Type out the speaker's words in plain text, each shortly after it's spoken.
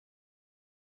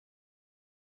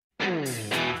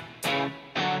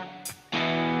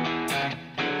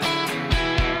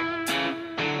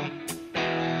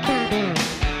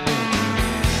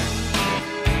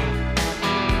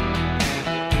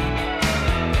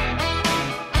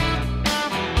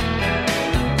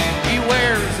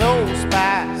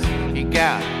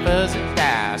Got fuzzy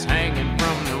thighs hanging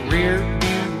from the rear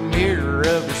view mirror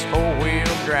of his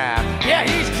four-wheel drive. Yeah,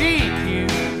 he's GQ.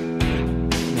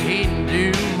 He can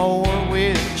do more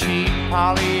with cheap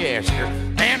polyester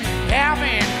than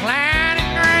Calvin Klein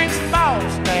and drinks ball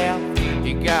staff.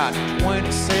 He got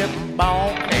 27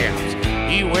 ball caps.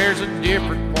 He wears a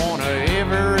different one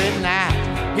every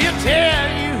night. He'll tell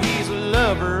you he's a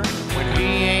lover when he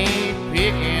ain't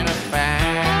picking a fight.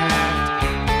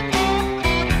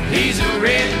 He's a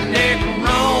redneck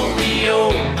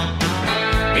Romeo.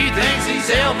 He thinks he's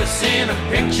Elvis in a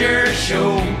picture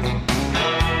show.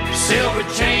 Silver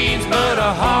chains but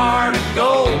a heart of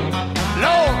gold.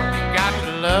 Lord, got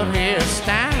to love his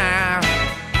style.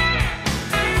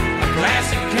 A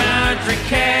classic country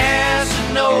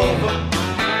Casanova.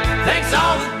 Thinks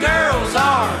all the girls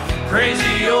are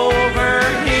crazy over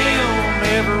him.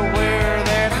 Everywhere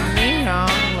that neon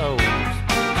glows,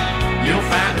 you'll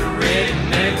find a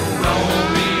redneck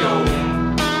Romeo.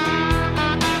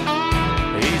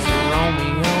 He's a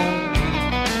Romeo.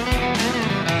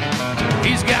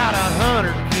 He's got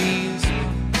 100 keys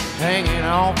hanging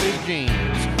off his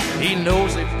jeans. He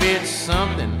knows they fit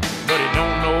something, but he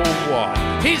don't know what.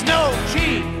 He's no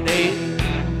cheap date.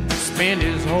 Spend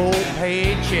his whole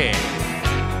paycheck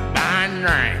buying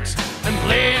drinks and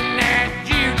playing that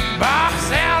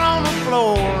jukebox out on the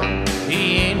floor.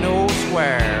 He ain't no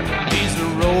square. He's a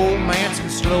romancing,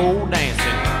 slow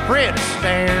dancing Fred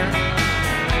Astaire.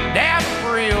 Dab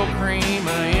of real cream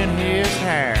in his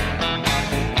hair.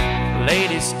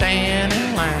 Ladies stand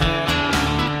in line.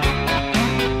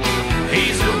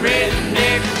 He's a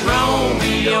redneck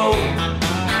Romeo.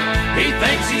 He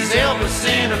thinks he's Elvis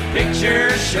in a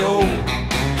picture show.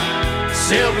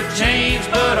 Silver chains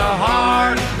but a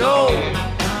heart of gold.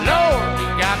 Lord, you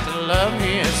got to love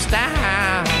his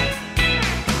style.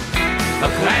 A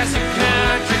classic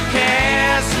country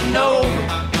Casanova.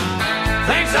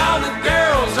 Thinks all the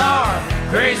girls are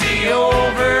crazy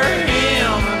over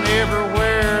him. And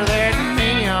everywhere that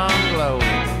neon glows,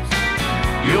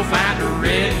 you'll find a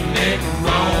redneck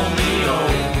Romeo.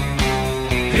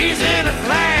 He's in a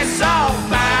class all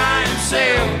by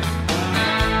himself.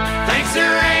 Thinks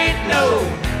there ain't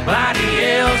nobody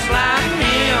else like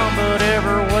him. But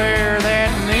everywhere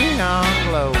that neon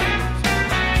glows,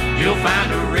 you'll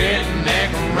find a redneck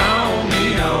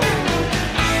Romeo.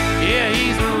 Yeah,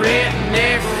 he's a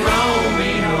redneck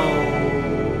Romeo.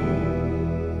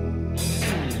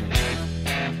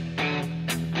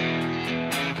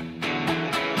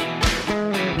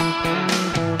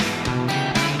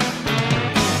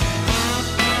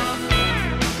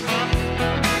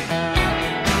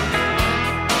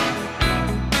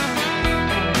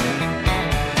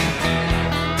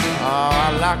 Oh,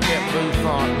 I like that blue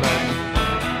front.